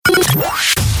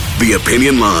The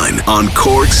Opinion Line on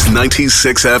Cork's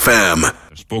 96 FM.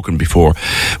 I've spoken before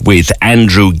with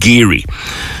Andrew Geary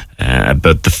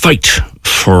about the fight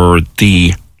for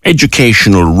the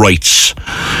educational rights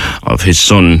of his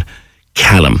son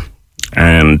Callum.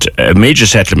 And a major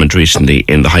settlement recently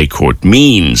in the High Court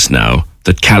means now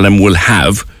that Callum will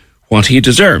have what he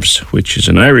deserves, which is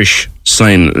an Irish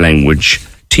Sign Language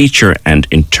teacher and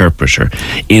interpreter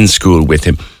in school with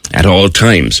him at all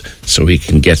times, so he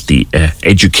can get the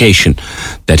education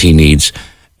that he needs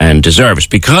and deserves.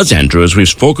 Because, Andrew, as we've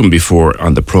spoken before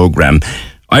on the programme,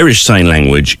 Irish Sign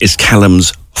Language is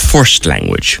Callum's first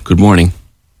language. Good morning.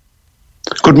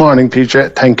 Good morning,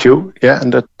 PJ. Thank you. Yeah,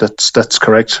 and that's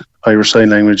correct. Irish Sign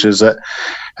Language is a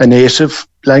native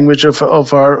language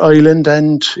of our island,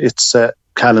 and it's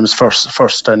Callum's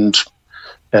first and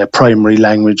primary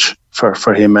language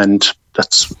for him, and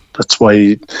that's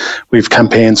why we've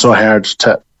campaigned so hard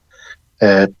to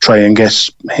try and get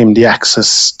him the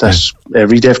access that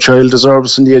every deaf child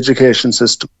deserves in the education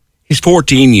system. He's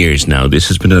 14 years now. This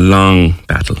has been a long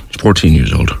battle. He's 14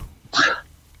 years old.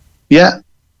 Yeah,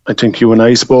 I think you and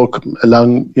I spoke a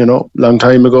long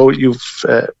time ago. You've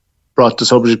brought the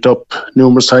subject up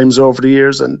numerous times over the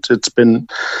years, and it's been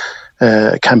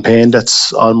a campaign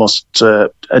that's almost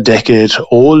a decade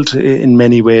old in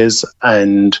many ways,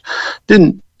 and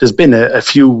there's been a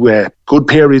few good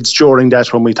periods during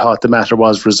that when we thought the matter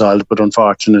was resolved, but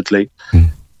unfortunately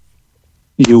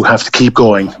you have to keep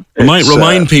going.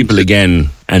 Remind people again,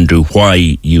 Andrew,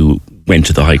 why you went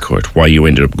to the High Court, why you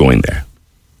ended up going there.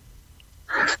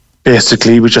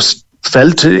 Basically, we just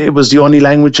felt it was the only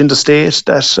language in the state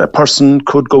that a person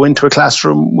could go into a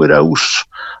classroom without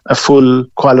a full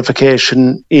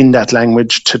qualification in that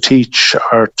language to teach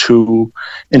or to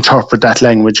interpret that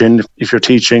language in. If you're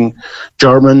teaching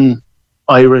German,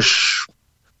 Irish,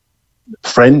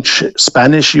 French,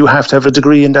 Spanish, you have to have a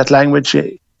degree in that language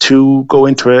to go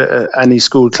into any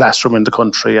school classroom in the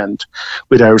country, and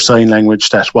with our sign language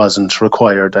that wasn't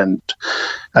required. And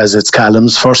as it's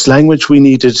Callum's first language, we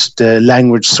needed the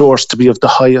language source to be of the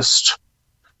highest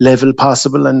level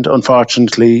possible, and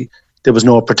unfortunately there was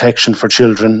no protection for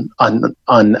children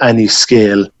on any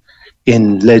scale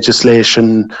in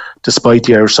legislation, despite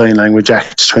the Irish Sign Language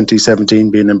Act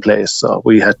 2017 being in place. So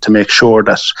we had to make sure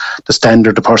that the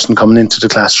standard the person coming into the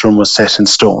classroom was set in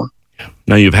stone.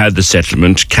 Now you've had the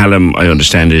settlement. Callum, I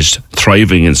understand, is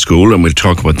thriving in school, and we'll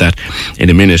talk about that in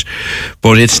a minute.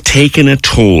 But it's taken a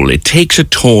toll. It takes a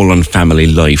toll on family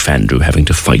life, Andrew, having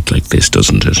to fight like this,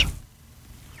 doesn't it?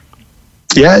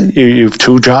 Yeah, you have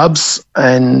two jobs,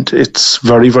 and it's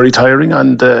very, very tiring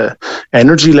on the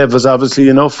energy levels, obviously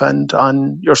enough, and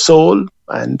on your soul.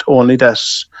 And only that,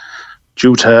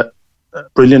 due to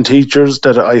brilliant teachers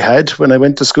that I had when I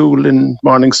went to school in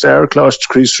Morning Star, Closh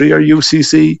Crease or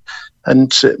UCC,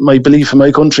 and my belief in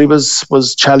my country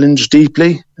was challenged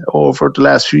deeply over the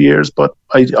last few years. But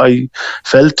I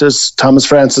felt, as Thomas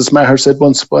Francis Maher said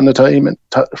once upon a time, and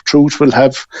truth will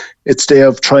have its day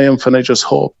of triumph, and I just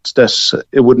hoped that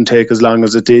it wouldn't take as long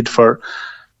as it did for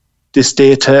this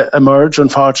day to emerge.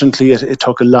 Unfortunately, it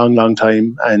took a long, long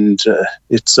time, and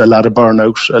it's a lot of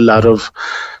burnout, a lot of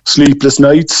sleepless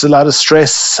nights, a lot of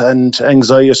stress and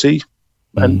anxiety.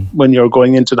 And when you're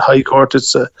going into the High Court,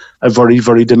 it's a very,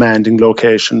 very demanding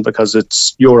location, because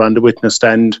you're on the witness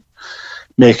stand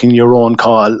making your own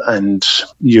call, and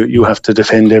you have to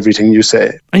defend everything you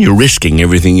say. And you're risking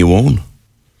everything you own.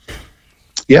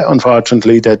 Yeah,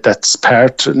 unfortunately, that's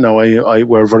part. Now,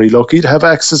 we're very lucky to have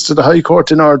access to the High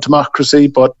Court in our democracy,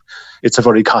 but it's a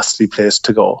very costly place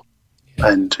to go.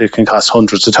 Yeah. And it can cost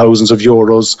hundreds of thousands of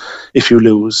euros if you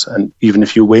lose. And even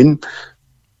if you win,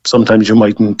 sometimes you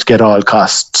mightn't get all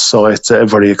costs. So it's a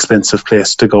very expensive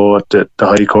place to go. The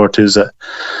High Court is a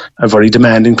very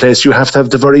demanding place. You have to have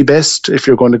the very best. If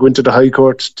you're going to go into the High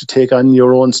Court to take on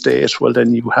your own state, well,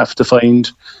 then you have to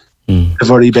find the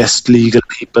very best legal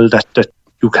people that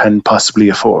you can possibly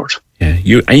afford. Yeah,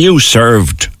 you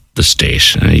served the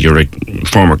state. You're a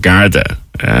former Garda.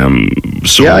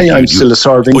 So yeah, I'm still a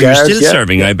serving guard. You're still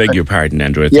serving. Yeah. I beg your pardon,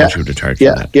 Andrew. I thought you were retired from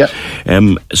that.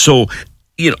 Yeah. So,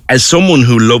 as someone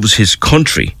who loves his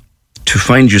country, to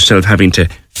find yourself having to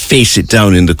face it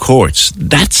down in the courts,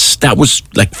 that was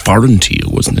like foreign to you,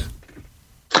 wasn't it?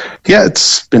 Yeah,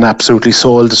 it's been absolutely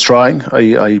soul destroying.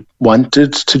 I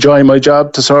wanted to join my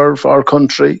job to serve our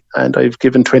country, and I've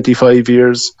given 25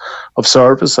 years of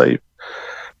service. I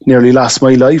nearly lost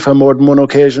my life on more than one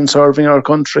occasion serving our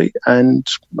country, and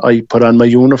I put on my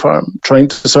uniform trying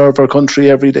to serve our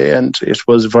country every day, and it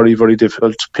was a very, very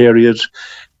difficult period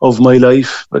of my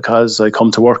life, because I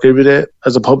come to work every day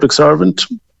as a public servant,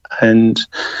 and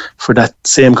for that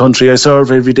same country I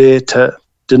serve every day,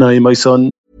 to deny my son.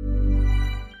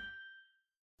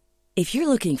 If you're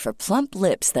looking for plump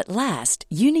lips that last,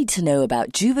 you need to know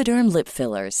about Juvederm lip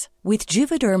fillers. With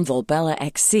Juvederm Volbella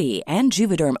XC and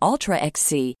Juvederm Ultra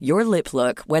XC, your lip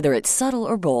look, whether it's subtle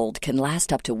or bold, can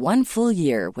last up to 1 full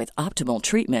year with optimal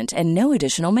treatment and no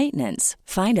additional maintenance.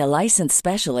 Find a licensed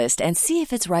specialist and see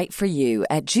if it's right for you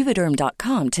at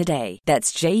Juvederm.com today.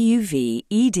 That's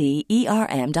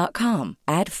JUVEDERM.com.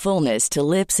 Add fullness to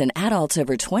lips in adults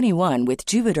over 21 with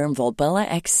Juvederm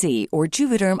Volbella XC or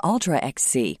Juvederm Ultra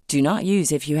XC. Do not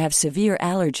use if you have severe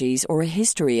allergies or a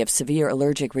history of severe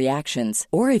allergic reactions,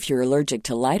 or if you're allergic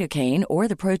to lidocaine or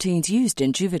the proteins used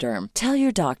in Juvederm. Tell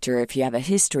your doctor if you have a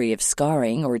history of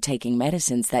scarring or taking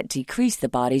medicines that decrease the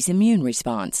body's immune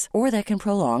response or that can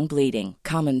prolong bleeding.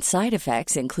 Common side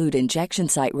effects include injection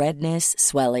site redness,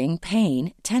 swelling,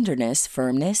 pain, tenderness,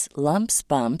 firmness, lumps,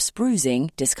 bumps,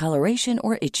 bruising, discoloration,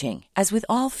 or itching. As with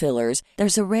all fillers,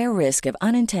 there's a rare risk of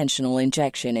unintentional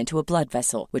injection into a blood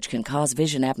vessel, which can cause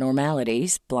vision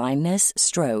abnormalities, blindness,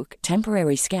 stroke,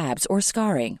 temporary scabs, or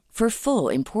scarring. For full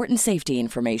important safety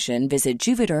information, visit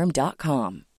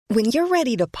Juvederm.com. When you're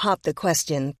ready to pop the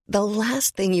question, the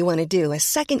last thing you want to do is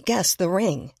second-guess the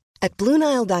ring. At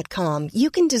BlueNile.com, you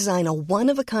can design a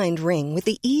one-of-a-kind ring with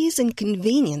the ease and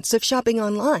convenience of shopping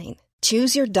online.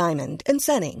 Choose your diamond and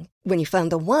setting. When you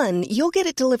find the one, you'll get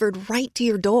it delivered right to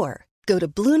your door. Go to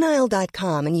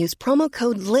BlueNile.com and use promo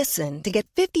code LISTEN to get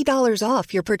 $50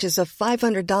 off your purchase of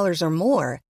 $500 or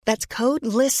more. That's code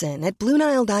LISTEN at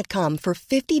BlueNile.com for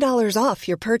 $50 off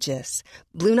your purchase.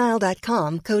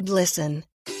 BlueNile.com, code LISTEN.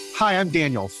 Hi, I'm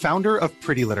Daniel, founder of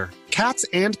Pretty Litter. Cats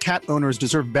and cat owners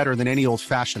deserve better than any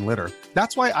old-fashioned litter.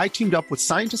 That's why I teamed up with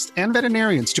scientists and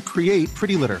veterinarians to create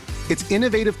Pretty Litter. Its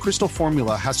innovative crystal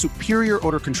formula has superior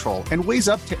odor control and weighs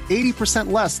up to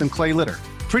 80% less than clay litter.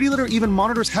 Pretty Litter even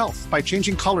monitors health by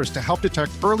changing colors to help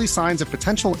detect early signs of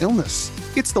potential illness.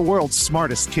 It's the world's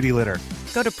smartest kitty litter.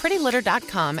 Go to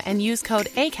prettylitter.com and use code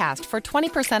ACAST for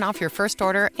 20% off your first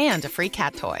order and a free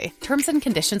cat toy. Terms and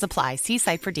conditions apply. See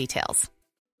site for details.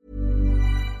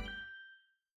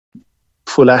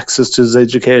 Full access to his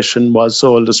education was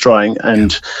soul destroying,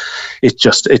 and it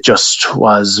just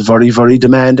was very, very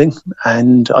demanding.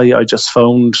 And I just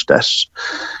found that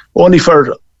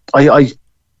I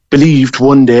believed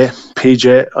one day,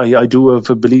 PJ, I do have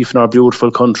a belief in our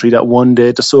beautiful country that one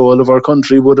day the soul of our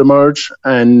country would emerge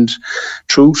and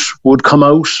truth would come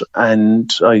out.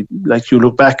 And you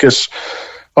look back at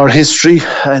our history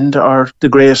and the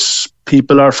great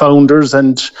people, our founders,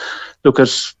 and look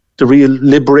at the real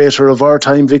liberator of our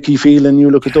time, Vicky Phelan. You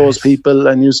look at those people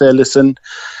and you say, listen,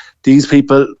 these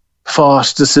people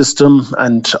fought the system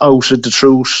and outed the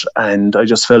truth. And I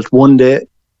just felt one day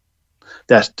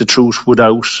that the truth would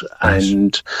out,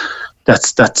 and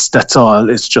that's all.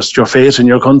 It's just your faith in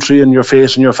your country and your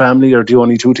faith in your family are the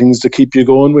only two things that keep you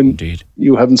going when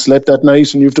you haven't slept that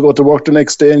night and you have to go to work the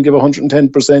next day and give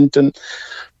 110%, and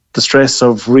the stress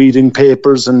of reading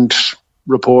papers and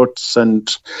reports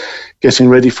and getting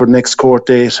ready for the next court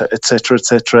date, etc.,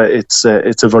 etc. It's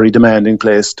a very demanding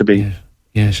place to be.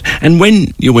 Yes. And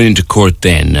when you went into court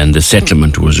then and the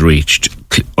settlement was reached,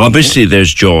 obviously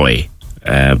there's joy.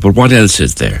 But what else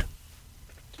is there?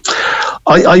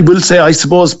 I will say, I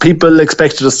suppose people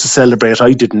expected us to celebrate.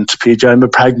 I didn't, PJ. I'm a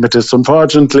pragmatist.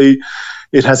 Unfortunately,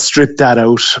 it has stripped that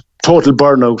out. Total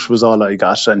burnout was all I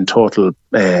got, and total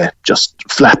just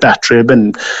flat battery.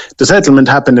 And the settlement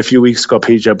happened a few weeks ago,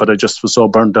 PJ, but I just was so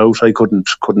burnt out I couldn't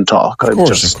talk. Of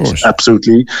course.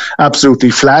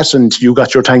 Absolutely flat. And you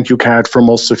got your thank you card from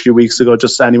us a few weeks ago,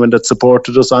 just anyone that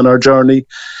supported us on our journey.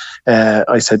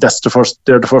 I said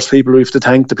they're the first people we have to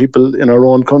thank, the people in our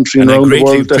own country and around the world.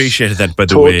 I greatly appreciated that, by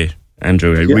the way,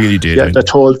 Andrew. I really did. Yeah,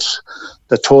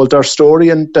 that told our story,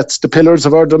 and that's the pillars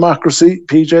of our democracy,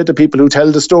 PJ, the people who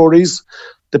tell the stories,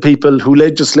 the people who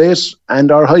legislate,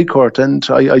 and our High Court. And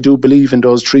I do believe in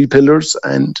those three pillars,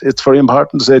 and it's very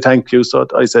important to say thank you. So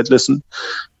I said, listen,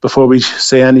 before we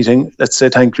say anything, let's say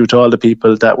thank you to all the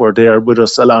people that were there with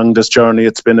us along this journey.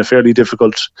 It's been a fairly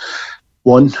difficult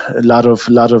one, a lot of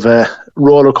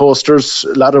roller coasters,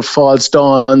 a lot of false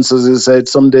dawns. As I said,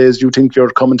 some days you think you're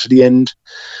coming to the end,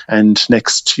 and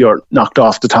next you're knocked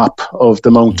off the top of the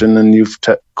mountain, and you've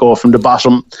to go from the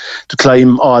bottom to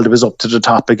climb all the way up to the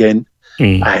top again.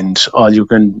 And all you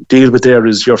can deal with there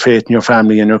is your faith in your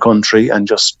family and your country, and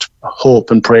just hope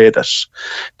and pray that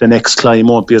the next climb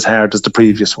won't be as hard as the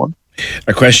previous one.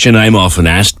 A question I'm often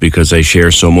asked, because I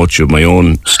share so much of my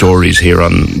own stories here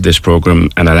on this programme,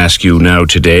 and I'll ask you now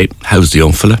today, how's the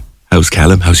young fella? How's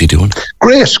Callum? How's he doing?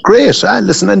 Great.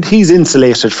 Listen, and he's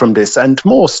insulated from this, and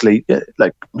mostly,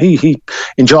 he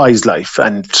enjoys life,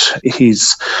 and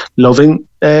he's loving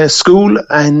school,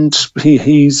 and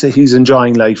he's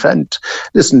enjoying life. And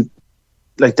listen,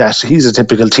 like that, he's a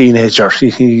typical teenager.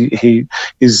 He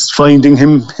is finding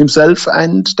himself,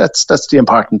 and that's the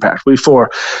important part. We for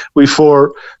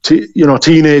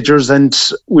teenagers, and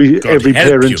every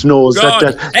parent knows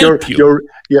that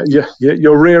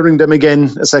you're rearing them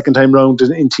again a second time round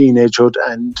in teenagehood,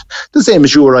 and the same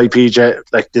as you or I, PJ.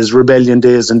 Like, there's rebellion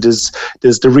days and there's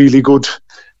the really good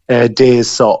days.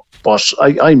 So, but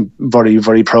I'm very,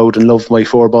 very proud and love my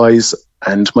 4 boys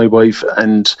and my wife,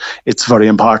 and it's very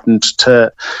important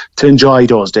to enjoy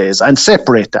those days and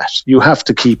separate that. You have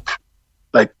to keep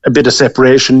like a bit of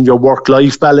separation, your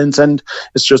work-life balance, and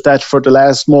it's just that for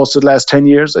most of the last 10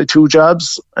 years, I had 2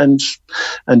 jobs, and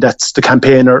that's the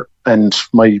campaigner and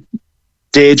my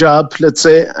day job, let's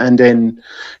say, and then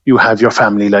you have your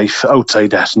family life outside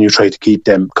that, and you try to keep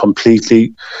them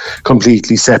completely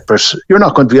separate. You're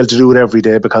not going to be able to do it every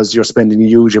day because you're spending a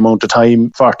huge amount of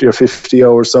time, 40 or 50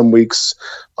 hours some weeks,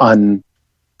 on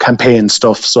campaign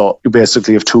stuff. So you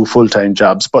basically have 2 full-time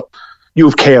jobs, but you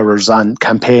have carers on,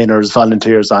 campaigners,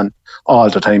 volunteers on all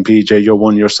the time, PJ. You're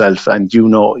one yourself, and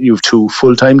you have 2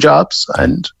 full-time jobs,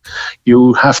 and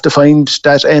you have to find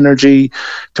that energy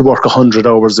to work 100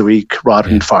 hours a week rather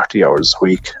than 40 hours a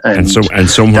week. And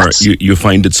somewhere you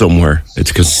find it somewhere.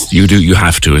 It's because you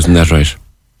have to, isn't that right?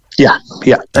 Yeah,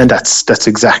 and that's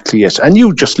exactly it. And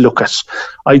I just look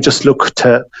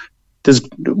to.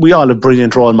 We all have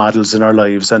brilliant role models in our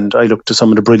lives, and I look to some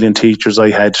of the brilliant teachers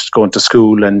I had going to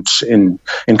school and in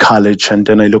college, and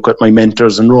then I look at my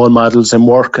mentors and role models in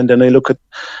work, and then I look at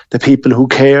the people who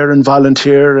care and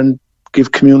volunteer and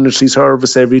give community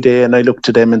service every day, and I look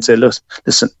to them and say,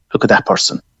 listen, look at that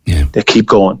person. Yeah. They keep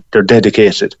going. They're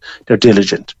dedicated. They're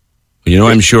diligent.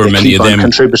 I'm sure many of them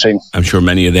contributing. I'm sure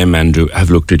many of them, Andrew, have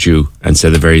looked at you and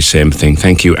said the very same thing.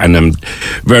 Thank you, and I'm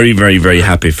very, very, very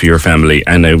happy for your family,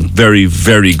 and I'm very,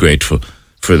 very grateful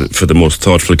for the most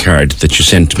thoughtful card that you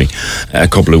sent me a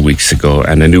couple of weeks ago,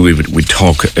 and I knew we'd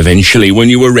talk eventually when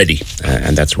you were ready,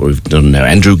 and that's what we've done now.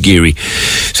 Andrew Geary,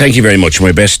 thank you very much.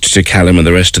 My best to Callum and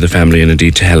the rest of the family, and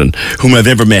indeed to Helen, whom I've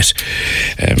never met.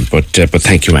 But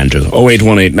thank you, Andrew.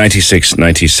 0818 96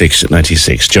 96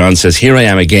 96. John says, here I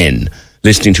am again,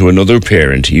 listening to another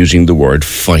parent using the word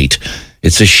fight.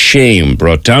 It's a shame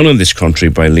brought down on this country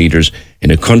by leaders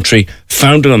in a country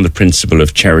founded on the principle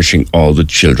of cherishing all the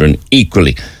children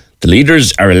equally. The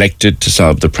leaders are elected to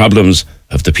solve the problems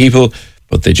of the people,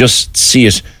 but they just see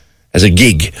it as a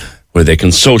gig where they can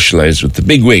socialise with the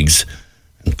big wigs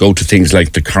and go to things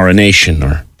like the coronation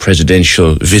or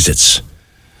presidential visits.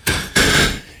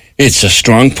 It's a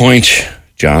strong point,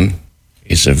 John.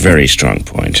 It's a very strong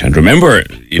point. And remember,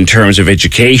 in terms of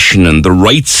education and the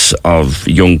rights of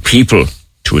young people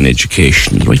to an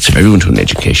education, the rights of everyone to an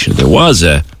education, there was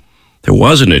an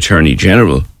Attorney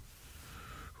General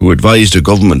who advised a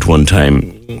government one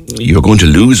time, you're going to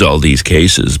lose all these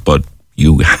cases, but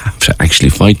you have to actually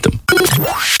fight them.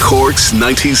 Cork's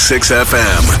 96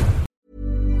 FM.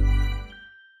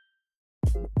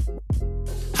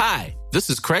 Hi, this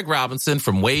is Craig Robinson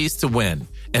from Ways to Win,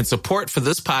 and support for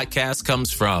this podcast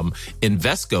comes from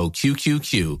Invesco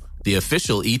QQQ, the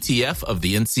official ETF of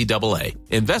the NCAA.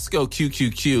 Invesco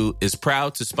QQQ is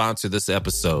proud to sponsor this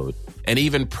episode, and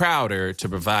even prouder to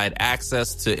provide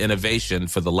access to innovation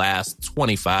for the last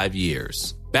 25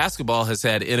 years. Basketball has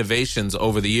had innovations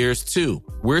over the years, too.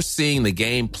 We're seeing the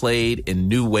game played in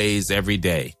new ways every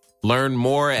day. Learn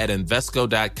more at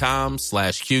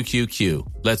Invesco.com/QQQ.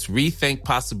 Let's rethink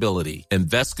possibility.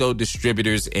 Invesco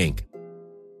Distributors, Inc.